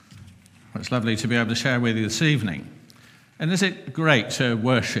It's lovely to be able to share with you this evening. And is it great to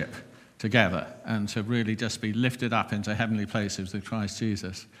worship together and to really just be lifted up into heavenly places with Christ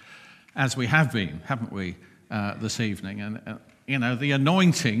Jesus, as we have been, haven't we, this evening? And, the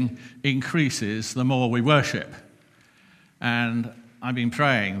anointing increases the more we worship. And I've been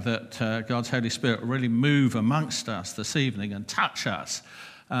praying that God's Holy Spirit will really move amongst us this evening and touch us.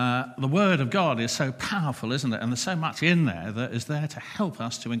 The Word of God is so powerful, isn't it? And there's so much in there that is there to help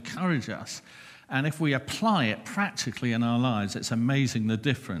us, to encourage us. And if we apply it practically in our lives, it's amazing the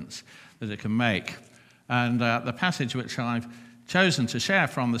difference that it can make. And the passage which I've chosen to share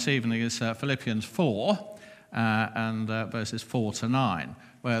from this evening is Philippians 4 and verses 4 to 9,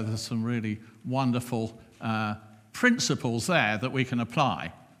 where there's some really wonderful principles there that we can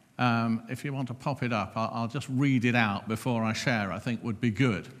apply. If you want to pop it up, I'll just read it out before I share, I think would be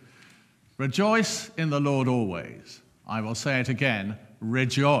good. Rejoice in the Lord always. I will say it again,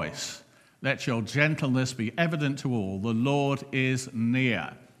 rejoice. Let your gentleness be evident to all. The Lord is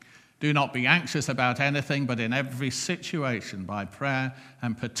near. Do not be anxious about anything, but in every situation, by prayer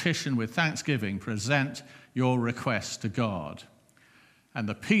and petition with thanksgiving, present your requests to God. And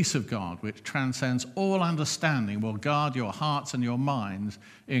the peace of God, which transcends all understanding, will guard your hearts and your minds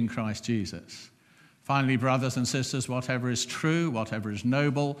in Christ Jesus. Finally, brothers and sisters, whatever is true, whatever is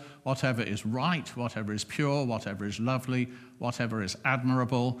noble, whatever is right, whatever is pure, whatever is lovely, whatever is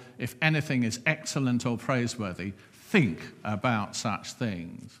admirable, if anything is excellent or praiseworthy, think about such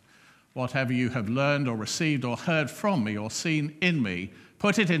things. Whatever you have learned or received or heard from me or seen in me,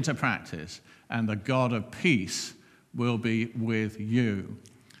 put it into practice, and the God of peace will be with you.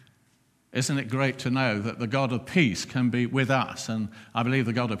 Isn't it great to know that the God of peace can be with us? And I believe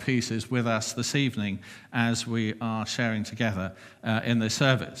the God of peace is with us this evening as we are sharing together in this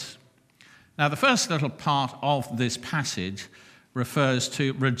service. Now, the first little part of this passage refers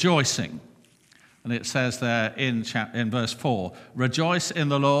to rejoicing. And it says there in verse 4, rejoice in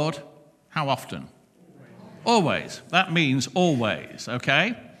the Lord. How often? Always. That means always,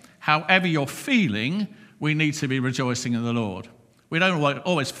 okay? However you're feeling, we need to be rejoicing in the Lord. We don't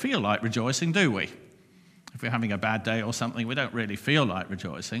always feel like rejoicing, do we? If we're having a bad day or something, we don't really feel like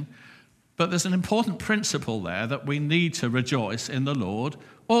rejoicing. But there's an important principle there that we need to rejoice in the Lord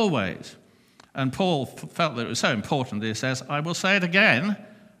always. And Paul felt that it was so important, he says, I will say it again,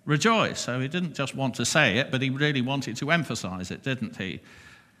 rejoice. So he didn't just want to say it, but he really wanted to emphasize it, didn't he?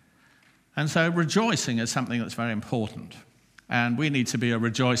 And so rejoicing is something that's very important. And we need to be a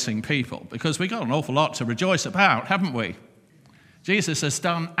rejoicing people because we've got an awful lot to rejoice about, haven't we? Jesus has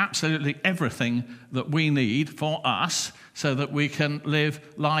done absolutely everything that we need for us so that we can live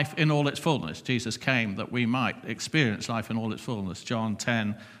life in all its fullness. Jesus came that we might experience life in all its fullness, John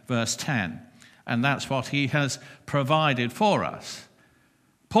 10, verse 10. And that's what he has provided for us.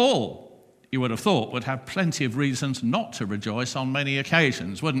 Paul, you would have thought, would have plenty of reasons not to rejoice on many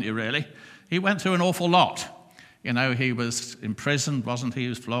occasions, wouldn't you really? He went through an awful lot. You know, he was imprisoned, wasn't he? He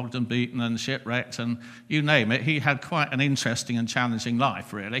was flogged and beaten and shipwrecked and you name it. He had quite an interesting and challenging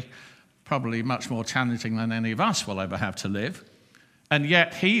life, really. Probably much more challenging than any of us will ever have to live. And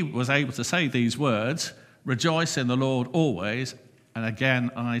yet he was able to say these words, rejoice in the Lord always. And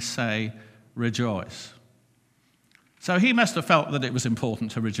again, I say, rejoice. So he must have felt that it was important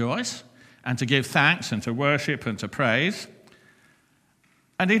to rejoice and to give thanks and to worship and to praise.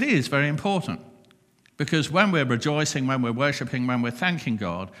 And it is very important. Because when we're rejoicing, when we're worshipping, when we're thanking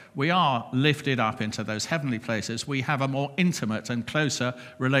God, we are lifted up into those heavenly places. We have a more intimate and closer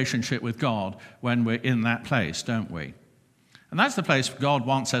relationship with God when we're in that place, don't we? And that's the place God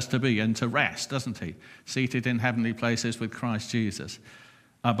wants us to be and to rest, doesn't he? Seated in heavenly places with Christ Jesus,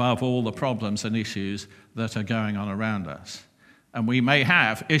 above all the problems and issues that are going on around us. And we may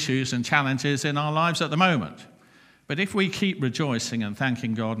have issues and challenges in our lives at the moment. But if we keep rejoicing and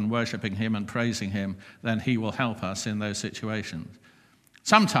thanking God and worshipping him and praising him, then he will help us in those situations.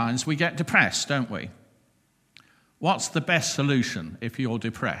 Sometimes we get depressed, don't we? What's the best solution if you're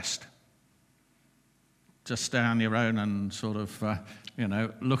depressed? Just stay on your own and sort of,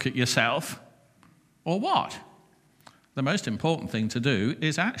 look at yourself? Or what? The most important thing to do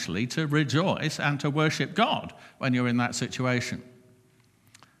is actually to rejoice and to worship God when you're in that situation.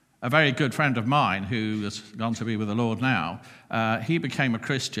 A very good friend of mine who has gone to be with the Lord now, he became a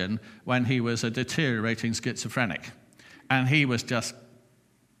Christian when he was a deteriorating schizophrenic. And he was just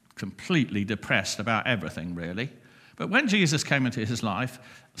completely depressed about everything, really. But when Jesus came into his life,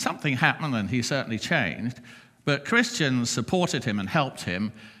 something happened and he certainly changed. But Christians supported him and helped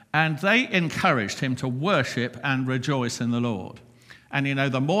him, and they encouraged him to worship and rejoice in the Lord. And,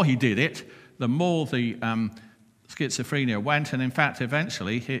 the more he did it, the more the schizophrenia went, and in fact,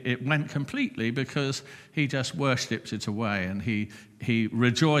 eventually, it went completely because he just worshipped it away, and he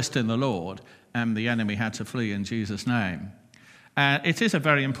rejoiced in the Lord, and the enemy had to flee in Jesus' name. And it is a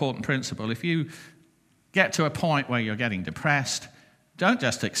very important principle. If you get to a point where you're getting depressed, don't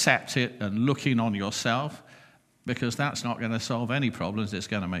just accept it and look in on yourself, because that's not going to solve any problems. It's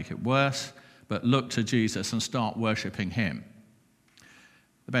going to make it worse. But look to Jesus and start worshipping him.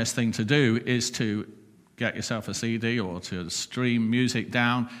 The best thing to do is to get yourself a CD or to stream music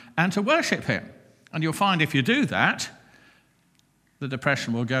down and to worship him. And you'll find if you do that, the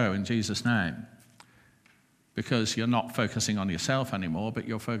depression will go in Jesus' name. Because you're not focusing on yourself anymore, but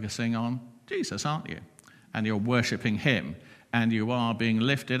you're focusing on Jesus, aren't you? And you're worshipping him. And you are being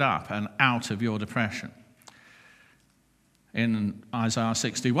lifted up and out of your depression. In Isaiah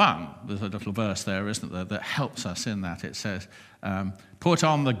 61, there's a little verse there, isn't there, that helps us in that. It says, put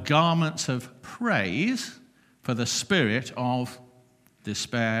on the garments of praise for the spirit of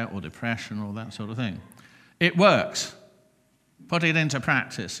despair or depression or that sort of thing. It works. Put it into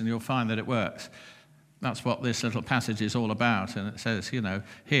practice and you'll find that it works. That's what this little passage is all about. And it says,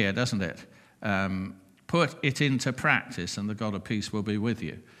 here, doesn't it? Put it into practice and the God of peace will be with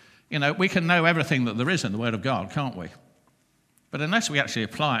you. We can know everything that there is in the Word of God, can't we? But unless we actually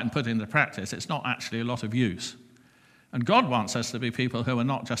apply it and put it into practice, it's not actually a lot of use. And God wants us to be people who are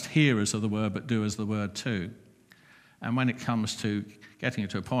not just hearers of the word, but doers of the word too. And when it comes to getting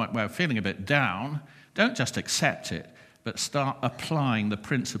to a point where we're feeling a bit down, don't just accept it, but start applying the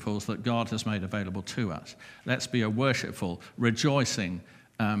principles that God has made available to us. Let's be a worshipful, rejoicing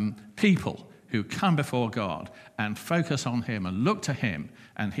people who come before God and focus on him and look to him,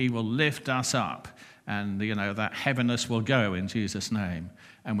 and he will lift us up. And, that heaviness will go in Jesus' name.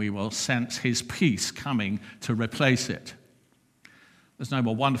 And we will sense his peace coming to replace it. There's no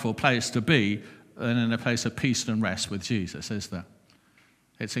more wonderful place to be than in a place of peace and rest with Jesus, is there?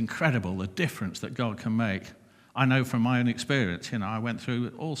 It's incredible the difference that God can make. I know from my own experience, I went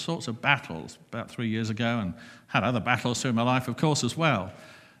through all sorts of battles about 3 years ago and had other battles through my life, of course, as well.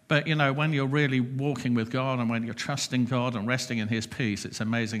 But, when you're really walking with God and when you're trusting God and resting in his peace, it's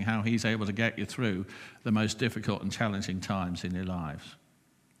amazing how he's able to get you through the most difficult and challenging times in your lives.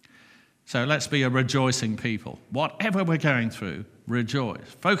 So let's be a rejoicing people. Whatever we're going through,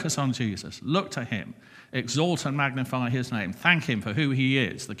 rejoice. Focus on Jesus. Look to him. Exalt and magnify his name. Thank him for who he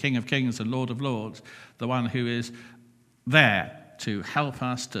is, the King of Kings and Lord of Lords, the one who is there to help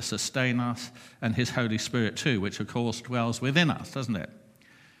us, to sustain us, and his Holy Spirit too, which of course dwells within us, doesn't it?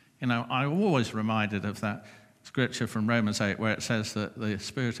 I'm always reminded of that scripture from Romans 8 where it says that the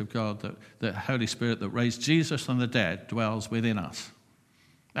Spirit of God, the Holy Spirit that raised Jesus from the dead dwells within us.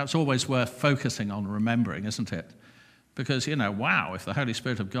 That's always worth focusing on, remembering, isn't it? Because, wow, if the Holy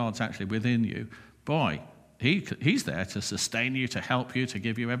Spirit of God's actually within you, boy, he's there to sustain you, to help you, to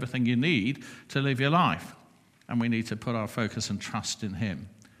give you everything you need to live your life. And we need to put our focus and trust in him.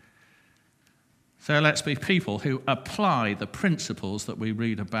 So let's be people who apply the principles that we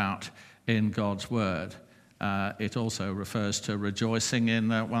read about in God's word. It also refers to rejoicing in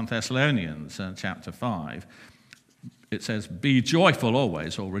 1 Thessalonians chapter 5. It says, be joyful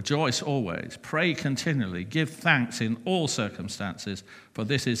always, or rejoice always. Pray continually. Give thanks in all circumstances, for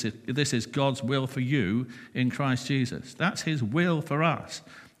this is God's will for you in Christ Jesus. That's his will for us.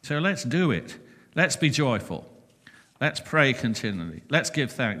 So let's do it. Let's be joyful. Let's pray continually. Let's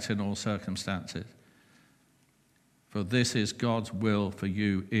give thanks in all circumstances. For this is God's will for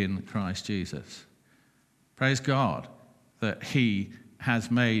you in Christ Jesus. Praise God that he has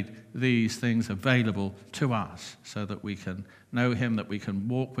made these things available to us so that we can know him, that we can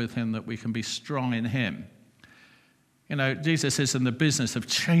walk with him, that we can be strong in him. Jesus is in the business of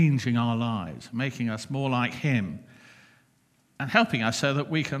changing our lives, making us more like him, and helping us so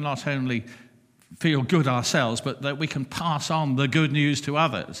that we can not only feel good ourselves, but that we can pass on the good news to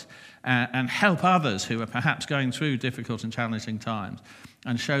others and help others who are perhaps going through difficult and challenging times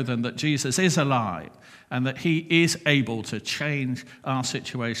and show them that Jesus is alive and that he is able to change our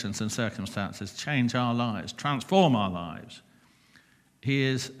situations and circumstances, change our lives, transform our lives. He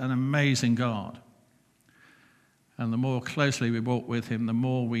is an amazing God. And the more closely we walk with him, the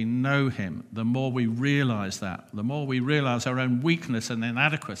more we know him, the more we realize that, the more we realize our own weakness and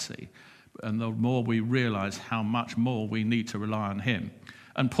inadequacy, and the more we realize how much more we need to rely on him.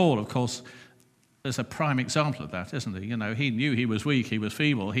 And Paul, of course, is a prime example of that, isn't he? He knew he was weak, he was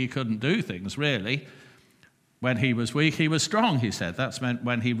feeble, he couldn't do things, really. When he was weak, he was strong, he said. That's meant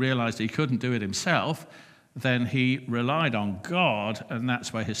when he realized he couldn't do it himself, then he relied on God, and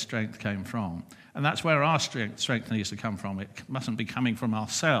that's where his strength came from. And that's where our strength needs to come from. It mustn't be coming from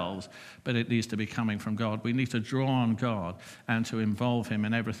ourselves, but it needs to be coming from God. We need to draw on God and to involve him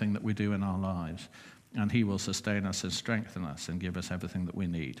in everything that we do in our lives. And he will sustain us and strengthen us and give us everything that we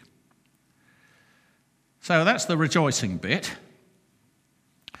need. So that's the rejoicing bit.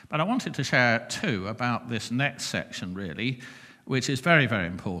 But I wanted to share too about this next section, really, which is very, very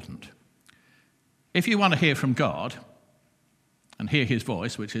important. If you want to hear from God and hear his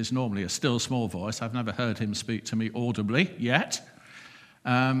voice, which is normally a still small voice, I've never heard him speak to me audibly yet.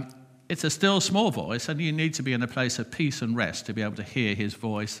 It's a still small voice, and you need to be in a place of peace and rest to be able to hear his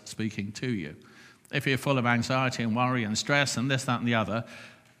voice speaking to you. If you're full of anxiety and worry and stress and this, that, and the other,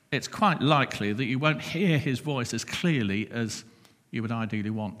 it's quite likely that you won't hear his voice as clearly as you would ideally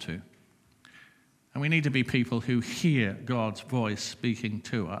want to. And we need to be people who hear God's voice speaking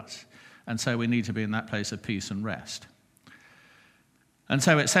to us. And so we need to be in that place of peace and rest. And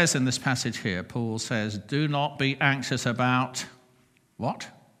so it says in this passage here, Paul says, do not be anxious about what?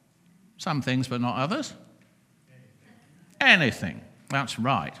 Some things, but not others? Anything. That's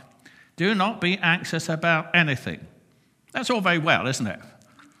right. Do not be anxious about anything. That's all very well, isn't it?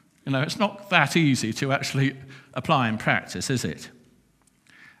 You know, it's not that easy to actually apply in practice, is it?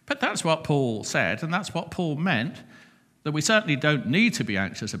 But that's what Paul said, and that's what Paul meant, that we certainly don't need to be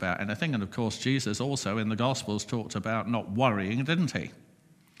anxious about anything. And of course, Jesus also in the Gospels talked about not worrying, didn't he?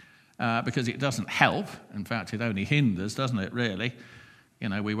 Because it doesn't help. In fact, it only hinders, doesn't it, really? You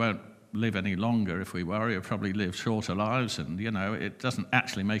know, we won't live any longer if we worry. We'll probably live shorter lives. And, you know, it doesn't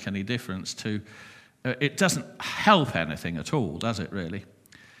actually make any difference to... it doesn't help anything at all, does it, really?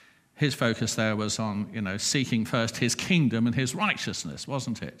 His focus there was on, you know, seeking first his kingdom and his righteousness,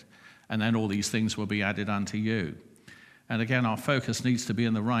 wasn't it? And then all these things will be added unto you. And again, our focus needs to be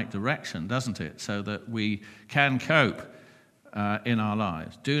in the right direction, doesn't it? So that we can cope in our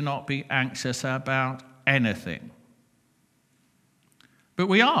lives. Do not be anxious about anything. But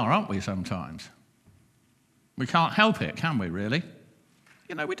we are, aren't we, sometimes? We can't help it, can we, really?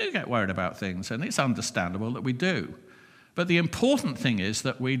 You know, we do get worried about things, and it's understandable that we do. But the important thing is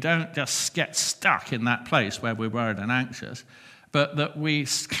that we don't just get stuck in that place where we're worried and anxious, but that we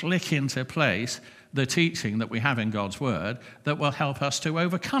click into place the teaching that we have in God's Word that will help us to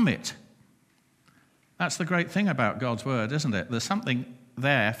overcome it. That's the great thing about God's Word, isn't it? There's something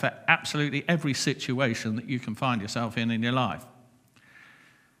there for absolutely every situation that you can find yourself in your life.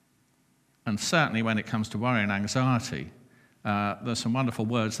 And certainly when it comes to worry and anxiety, there's some wonderful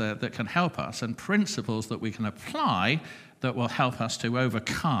words there that can help us and principles that we can apply that will help us to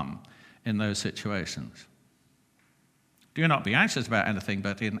overcome in those situations. Do not be anxious about anything,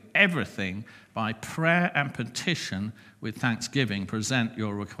 but in everything, by prayer and petition, with thanksgiving, present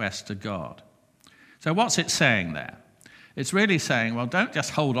your request to God. So what's it saying there? It's really saying, well, don't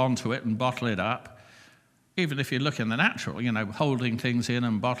just hold on to it and bottle it up. Even if you look in the natural, you know, holding things in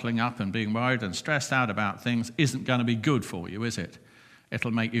and bottling up and being worried and stressed out about things isn't going to be good for you, is it?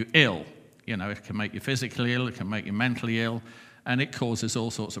 It'll make you ill. You know, it can make you physically ill, it can make you mentally ill, and it causes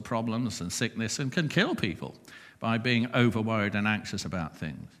all sorts of problems and sickness and can kill people by being over-worried and anxious about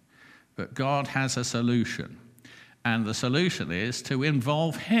things. But God has a solution, and the solution is to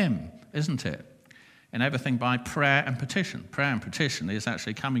involve him, isn't it? In everything by prayer and petition. Prayer and petition is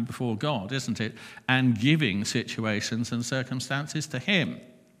actually coming before God, isn't it? And giving situations and circumstances to him.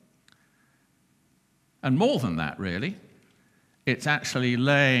 And more than that, really, it's actually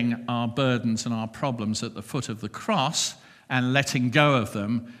laying our burdens and our problems at the foot of the cross and letting go of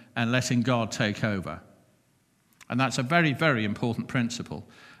them and letting God take over. And that's a very, very important principle.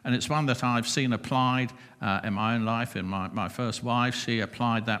 And it's one that I've seen applied in my own life. In my first wife, she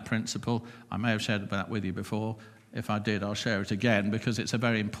applied that principle. I may have shared that with you before. If I did, I'll share it again because it's a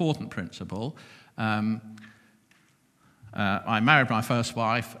very important principle. I married my first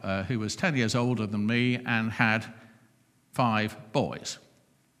wife, who was 10 years older than me and had 5 boys,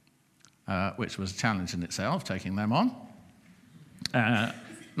 which was a challenge in itself, taking them on.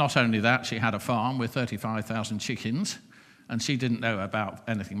 Not only that, she had a farm with 35,000 chickens, and she didn't know about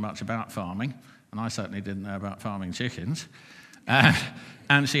anything much about farming, and I certainly didn't know about farming chickens.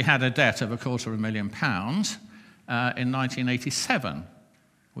 And she had a debt of £250,000 in 1987,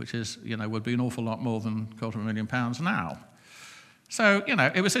 which is, you know, would be an awful lot more than £250,000 now. So, you know,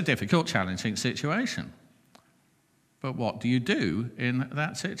 it was a difficult, challenging situation. But what do you do in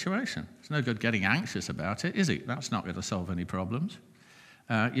that situation? It's no good getting anxious about it, is it? That's not going to solve any problems.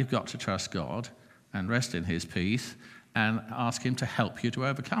 You've got to trust God and rest in his peace and ask him to help you to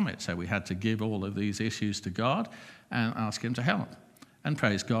overcome it. So we had to give all of these issues to God and ask him to help. And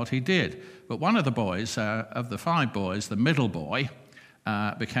praise God, he did. But one of the boys, of the 5 boys, the middle boy,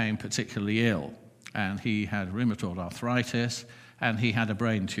 became particularly ill. And he had rheumatoid arthritis, and he had a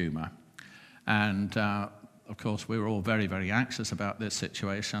brain tumour. And, of course, we were all very, very anxious about this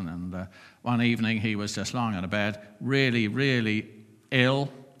situation. And one evening, he was just lying on a bed, really, really ill,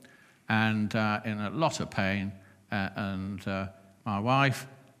 and in a lot of pain. And my wife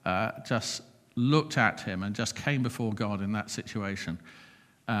just looked at him and just came before God in that situation.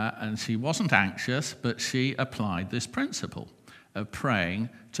 And she wasn't anxious, but she applied this principle of praying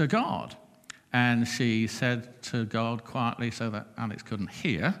to God. And she said to God quietly, so that Alex couldn't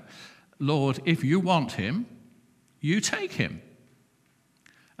hear, Lord, if you want him, you take him.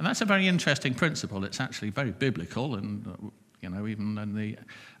 And that's a very interesting principle. It's actually very biblical, and even in the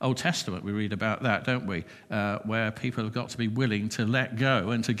Old Testament we read about that, don't we? Where people have got to be willing to let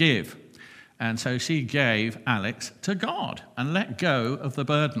go and to give. And so she gave Alex to God and let go of the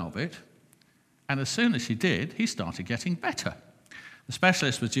burden of it. And as soon as she did, he started getting better. The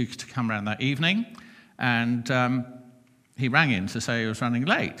specialist was due to come around that evening, and he rang in to say he was running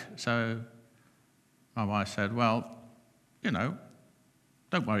late. So my wife said, well,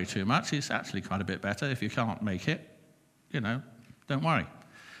 don't worry too much. He's actually quite a bit better. If you can't make it, don't worry.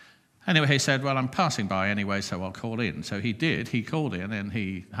 Anyway, he said, well, I'm passing by anyway, so I'll call in. So he did. He called in, and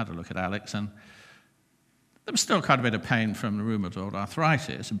he had a look at Alex, and there was still quite a bit of pain from the rheumatoid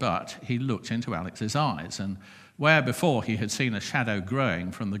arthritis, but he looked into Alex's eyes, and where before he had seen a shadow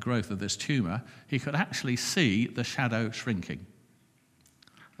growing from the growth of this tumour, he could actually see the shadow shrinking.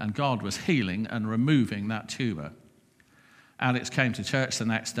 And God was healing and removing that tumour. Alex came to church the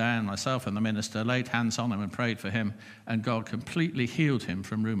next day, and myself and the minister laid hands on him and prayed for him, and God completely healed him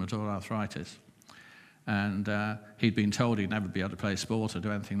from rheumatoid arthritis. And he'd been told he'd never be able to play sport or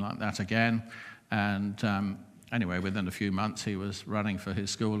do anything like that again. And anyway, within a few months, he was running for his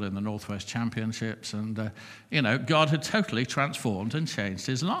school in the Northwest Championships. And, God had totally transformed and changed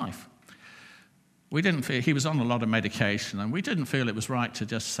his life. We didn't feel, he was on a lot of medication, and we didn't feel it was right to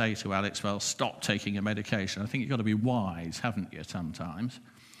just say to Alex, well, stop taking your medication. I think you've got to be wise, haven't you, sometimes?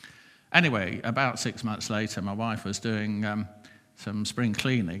 Anyway, about 6 months later, my wife was doing some spring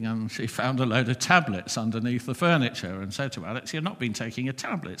cleaning, and she found a load of tablets underneath the furniture and said to Alex, you've not been taking your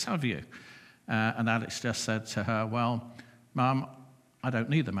tablets, have you? And Alex just said to her, well, Mum, I don't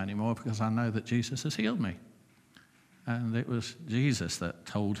need them anymore because I know that Jesus has healed me. And it was Jesus that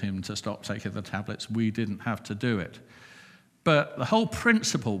told him to stop taking the tablets. We didn't have to do it. But the whole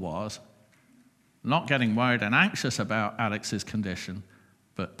principle was not getting worried and anxious about Alex's condition,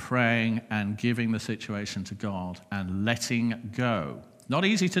 but praying and giving the situation to God and letting go. Not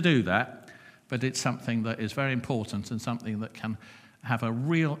easy to do that, but it's something that is very important and something that can have a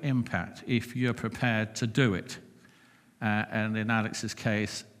real impact if you're prepared to do it. And in Alex's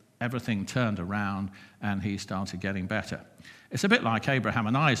case, everything turned around and he started getting better. It's a bit like Abraham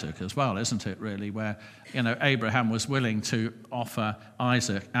and Isaac as well, isn't it, really, where, Abraham was willing to offer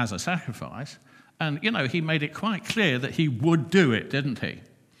Isaac as a sacrifice. And, he made it quite clear that he would do it, didn't he?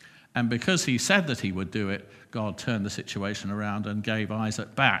 And because he said that he would do it, God turned the situation around and gave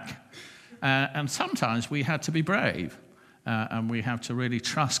Isaac back. And sometimes we had to be brave. And we have to really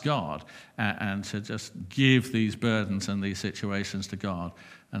trust God and to just give these burdens and these situations to God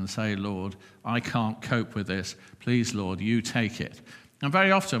and say, Lord, I can't cope with this. Please, Lord, you take it. And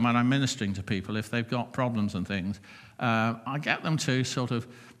very often when I'm ministering to people, if they've got problems and things, I get them to sort of,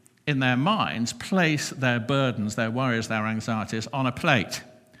 in their minds, place their burdens, their worries, their anxieties on a plate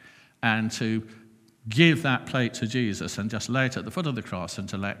and to give that plate to Jesus and just lay it at the foot of the cross and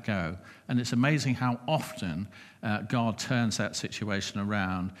to let go. And it's amazing how often God turns that situation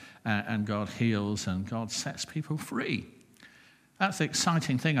around and God heals and God sets people free. That's the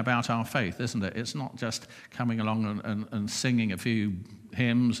exciting thing about our faith, isn't it? It's not just coming along and singing a few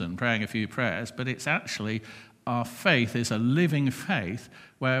hymns and praying a few prayers, but it's actually our faith is a living faith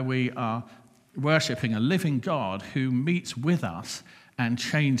where we are worshipping a living God who meets with us and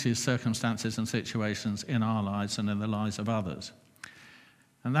changes circumstances and situations in our lives and in the lives of others.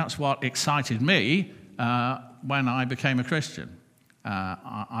 And that's what excited me when I became a Christian.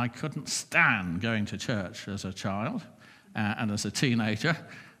 I couldn't stand going to church as a child and as a teenager.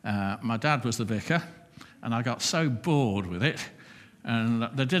 My dad was the vicar, and I got so bored with it, and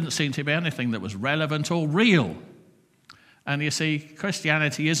there didn't seem to be anything that was relevant or real. And you see,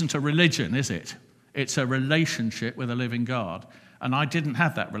 Christianity isn't a religion, is it? It's a relationship with a living God. And I didn't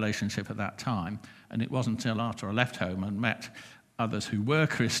have that relationship at that time, and it wasn't until after I left home and met others who were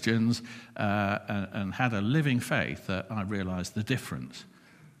Christians and had a living faith that I realized the difference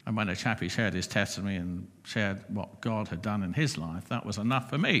And when a chappie shared his testimony and shared what God had done in his life, that was enough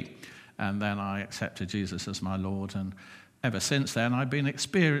for me. And then I accepted Jesus as my Lord. And ever since then, I've been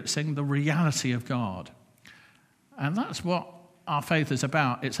experiencing the reality of God. And that's what our faith is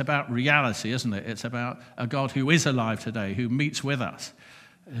about. It's about reality, isn't it? It's about a God who is alive today, who meets with us,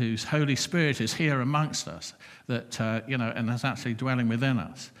 whose Holy Spirit is here amongst us, that, and is actually dwelling within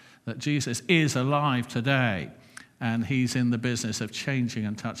us, that Jesus is alive today, and he's in the business of changing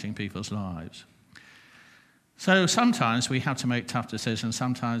and touching people's lives. So sometimes we have to make tough decisions.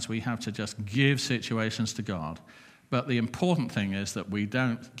 Sometimes we have to just give situations to God. But the important thing is that we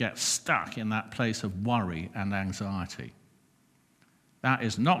don't get stuck in that place of worry and anxiety. That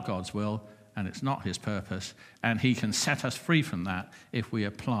is not God's will, and it's not his purpose, and he can set us free from that if we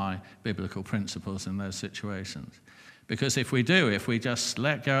apply biblical principles in those situations. Because if we do, if we just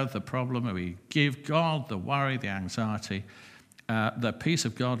let go of the problem and we give God the worry, the anxiety, the peace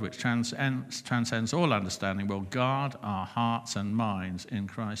of God which transcends all understanding will guard our hearts and minds in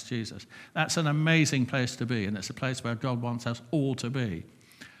Christ Jesus. That's an amazing place to be, and it's a place where God wants us all to be.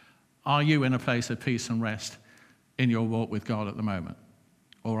 Are you in a place of peace and rest in your walk with God at the moment?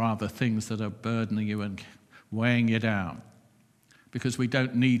 Or are there things that are burdening you and weighing you down? Because we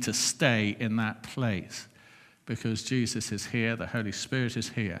don't need to stay in that place, because Jesus is here, the Holy Spirit is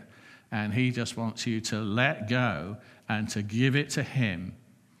here, and he just wants you to let go and to give it to him,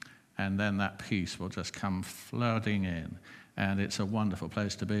 and then that peace will just come flooding in. And it's a wonderful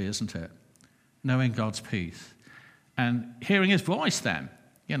place to be, isn't it? Knowing God's peace and hearing his voice then.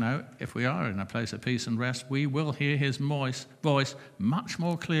 You know, if we are in a place of peace and rest, we will hear his voice much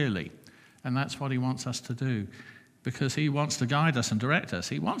more clearly. And that's what he wants us to do, because he wants to guide us and direct us.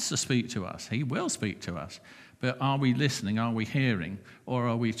 He wants to speak to us. He will speak to us. But are we listening? Are we hearing? Or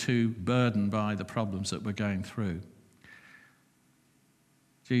are we too burdened by the problems that we're going through?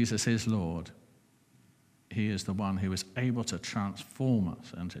 Jesus is Lord. He is the one who is able to transform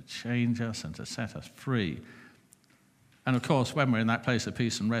us and to change us and to set us free. And of course, when we're in that place of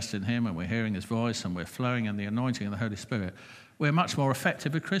peace and rest in him and we're hearing his voice and we're flowing in the anointing of the Holy Spirit, we're much more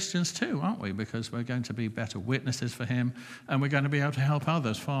effective as Christians too, aren't we? Because we're going to be better witnesses for him, and we're going to be able to help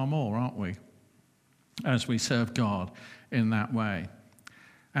others far more, aren't we? As we serve God in that way.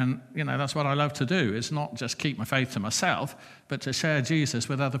 And, that's what I love to do. It's not just keep my faith to myself, but to share Jesus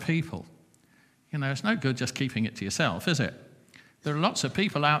with other people. It's no good just keeping it to yourself, is it? There are lots of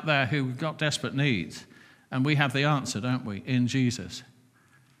people out there who've got desperate needs, and we have the answer, don't we, in Jesus.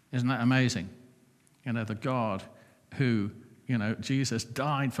 Isn't that amazing? The God who, Jesus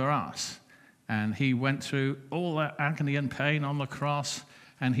died for us, and he went through all that agony and pain on the cross,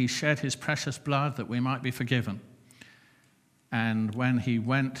 and he shed his precious blood that we might be forgiven. And when he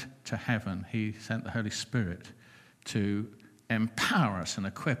went to heaven, he sent the Holy Spirit to empower us and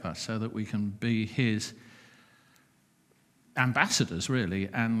equip us so that we can be his ambassadors, really,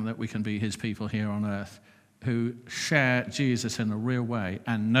 and that we can be his people here on earth who share Jesus in a real way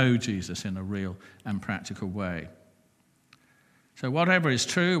and know Jesus in a real and practical way. So whatever is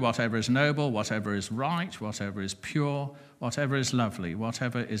true, whatever is noble, whatever is right, whatever is pure, whatever is lovely,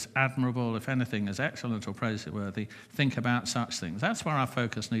 whatever is admirable, if anything is excellent or praiseworthy, think about such things. That's where our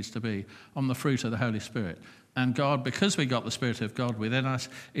focus needs to be, on the fruit of the Holy Spirit. And God, because we got the Spirit of God within us,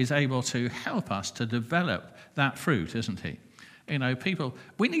 is able to help us to develop that fruit, isn't he?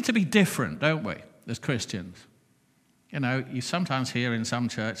 We need to be different, don't we, as Christians? You sometimes hear in some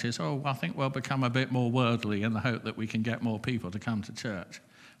churches, I think we'll become a bit more worldly in the hope that we can get more people to come to church.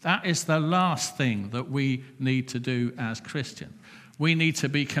 That is the last thing that we need to do as Christians. We need to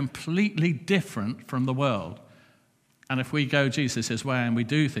be completely different from the world. And if we go Jesus' way and we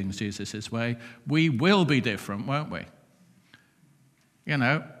do things Jesus' way, we will be different, won't we?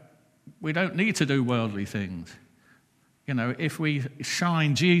 We don't need to do worldly things. If we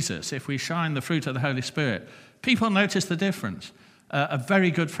shine Jesus, if we shine the fruit of the Holy Spirit, people notice the difference. A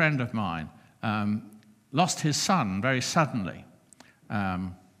very good friend of mine lost his son very suddenly.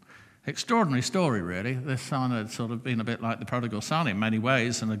 Extraordinary story, really. This son had sort of been a bit like the prodigal son in many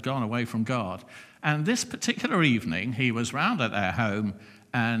ways and had gone away from God. And this particular evening, he was round at their home,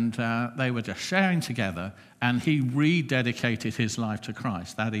 and they were just sharing together, and he rededicated his life to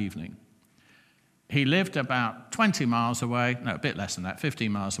Christ that evening. He lived about 20 miles away, no, a bit less than that,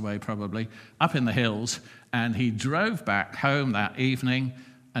 15 miles away probably, up in the hills, and he drove back home that evening,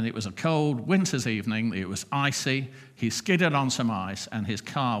 and it was a cold winter's evening, it was icy, he skidded on some ice, and his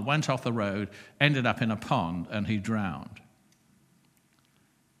car went off the road, ended up in a pond, and he drowned.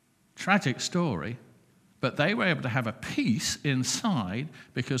 Tragic story, but they were able to have a peace inside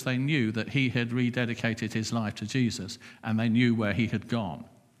because they knew that he had rededicated his life to Jesus, and they knew where he had gone.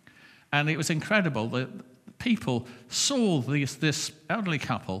 And it was incredible that people saw this elderly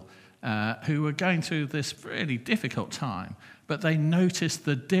couple who were going through this really difficult time, but they noticed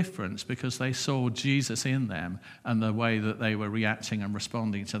the difference because they saw Jesus in them and the way that they were reacting and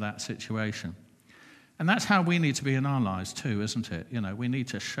responding to that situation. And that's how we need to be in our lives too, isn't it? We need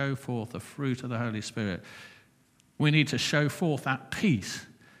to show forth the fruit of the Holy Spirit. We need to show forth that peace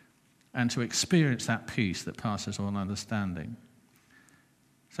and to experience that peace that passes all understanding.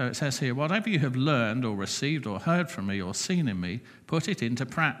 So it says here, whatever you have learned or received or heard from me or seen in me, put it into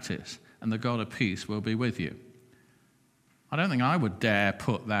practice, and the God of peace will be with you. I don't think I would dare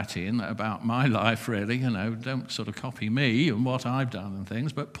put that in about my life, really. Don't sort of copy me and what I've done and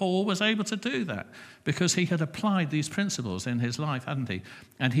things. But Paul was able to do that because he had applied these principles in his life, hadn't he?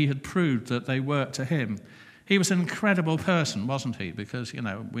 And he had proved that they worked to him. He was an incredible person, wasn't he? Because,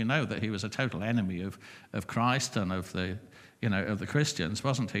 we know that he was a total enemy of Christ and of the Christians,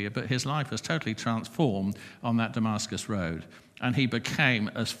 wasn't he? But his life was totally transformed on that Damascus road. And he became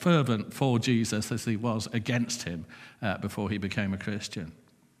as fervent for Jesus as he was against him before he became a Christian.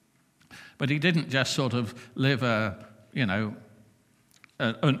 But he didn't just sort of live an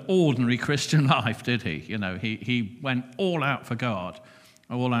ordinary Christian life, did he? He went all out for God,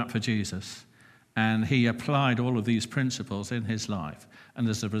 all out for Jesus. And he applied all of these principles in his life. And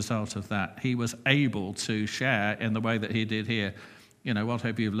as a result of that, he was able to share in the way that he did here.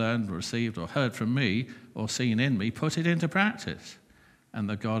 Whatever you've learned, received, or heard from me, or seen in me, put it into practice, and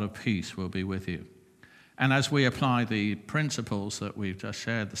the God of peace will be with you. And as we apply the principles that we've just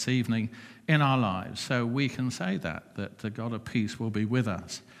shared this evening in our lives, so we can say that the God of peace will be with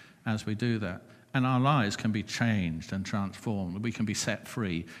us as we do that. And our lives can be changed and transformed. We can be set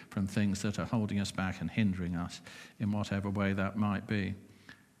free from things that are holding us back and hindering us in whatever way that might be.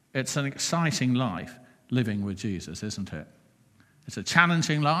 It's an exciting life living with Jesus, isn't it? It's a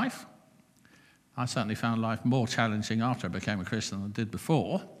challenging life. I certainly found life more challenging after I became a Christian than I did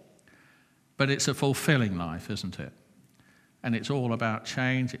before. But it's a fulfilling life, isn't it? And it's all about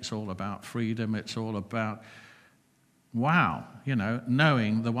change. It's all about freedom. It's all about,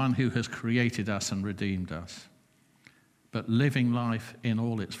 knowing the one who has created us and redeemed us. But living life in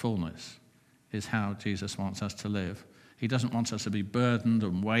all its fullness is how Jesus wants us to live. He doesn't want us to be burdened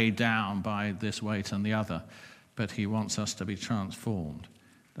and weighed down by this weight and the other, but he wants us to be transformed,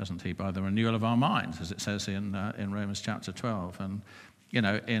 doesn't he, by the renewal of our minds, as it says in Romans chapter 12. And,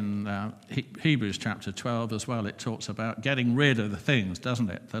 in Hebrews chapter 12 as well, it talks about getting rid of the things, doesn't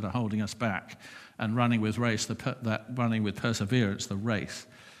it, that are holding us back and running with perseverance the race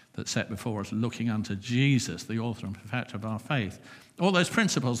that's set before us, looking unto Jesus, the author and perfecter of our faith. All those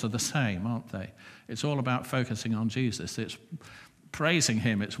principles are the same, aren't they? It's all about focusing on Jesus. It's praising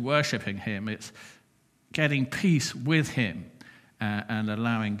him, it's worshipping him, it's getting peace with him and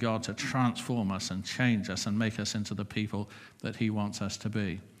allowing God to transform us and change us and make us into the people that he wants us to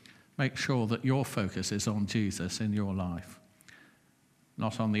be. Make sure that your focus is on Jesus in your life,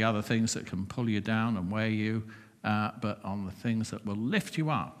 not on the other things that can pull you down and weigh you, but on the things that will lift you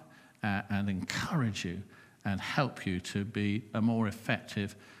up and encourage you and help you to be a more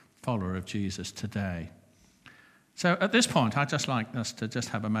effective follower of Jesus today. So at this point, I'd just like us to just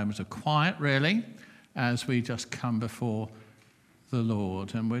have a moment of quiet, really, as we just come before the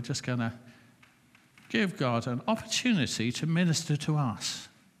Lord. And we're just going to give God an opportunity to minister to us.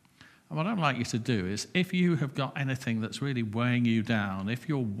 And what I'd like you to do is, if you have got anything that's really weighing you down, if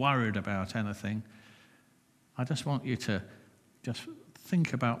you're worried about anything, I just want you to just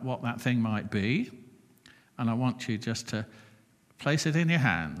think about what that thing might be. And I want you just to place it in your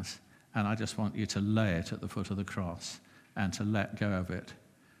hands. And I just want you to lay it at the foot of the cross and to let go of it.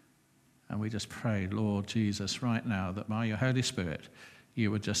 And we just pray, Lord Jesus, right now, that by your Holy Spirit,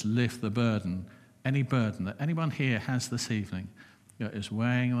 you would just lift the burden, any burden that anyone here has this evening that is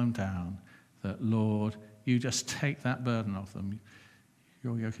weighing them down, that, Lord, you just take that burden off them.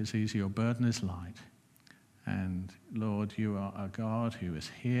 Your yoke is easy, your burden is light. And, Lord, you are a God who is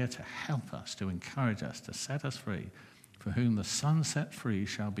here to help us, to encourage us, to set us free. For whom the Son set free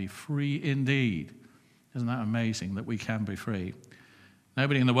shall be free indeed. Isn't that amazing that we can be free?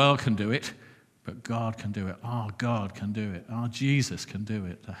 Nobody in the world can do it, but God can do it. Our God can do it. Our Jesus can do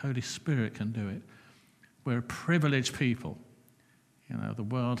it. The Holy Spirit can do it. We're a privileged people. The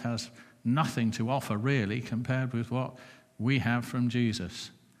world has nothing to offer, really, compared with what we have from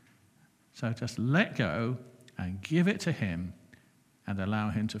Jesus. So just let go and give it to him and allow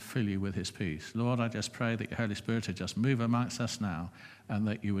him to fill you with his peace. Lord, I just pray that your Holy Spirit would just move amongst us now and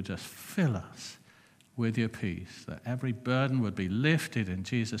that you would just fill us with your peace, that every burden would be lifted in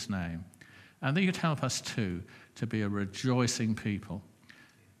Jesus' name, and that you'd help us too to be a rejoicing people.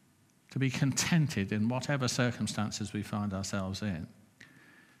 to be contented in whatever circumstances we find ourselves in.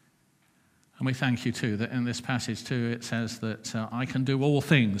 And we thank you too that in this passage too it says that I can do all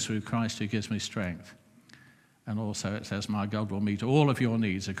things through Christ who gives me strength. And also it says, my God will meet all of your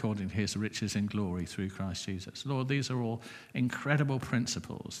needs according to his riches in glory through Christ Jesus. Lord, these are all incredible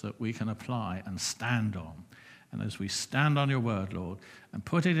principles that we can apply and stand on. And as we stand on your word, Lord, and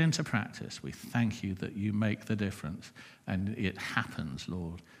put it into practice, we thank you that you make the difference. And it happens,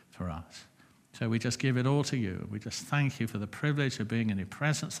 Lord, for us. So we just give it all to you. We just thank you for the privilege of being in your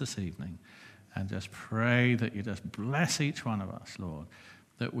presence this evening. And just pray that you just bless each one of us, Lord,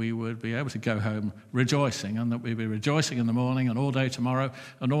 that we would be able to go home rejoicing, and that we'd be rejoicing in the morning and all day tomorrow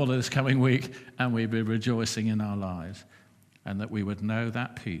and all of this coming week, and we'd be rejoicing in our lives. And that we would know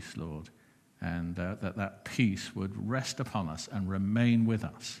that peace, Lord, and that peace would rest upon us and remain with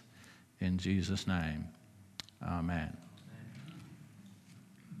us. In Jesus' name, amen.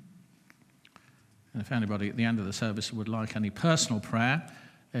 And if anybody at the end of the service would like any personal prayer,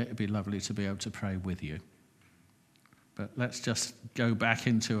 it'd be lovely to be able to pray with you. But let's just go back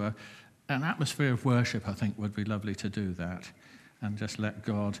into an atmosphere of worship. I think would be lovely to do that, and just let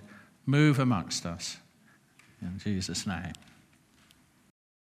God move amongst us. In Jesus' name.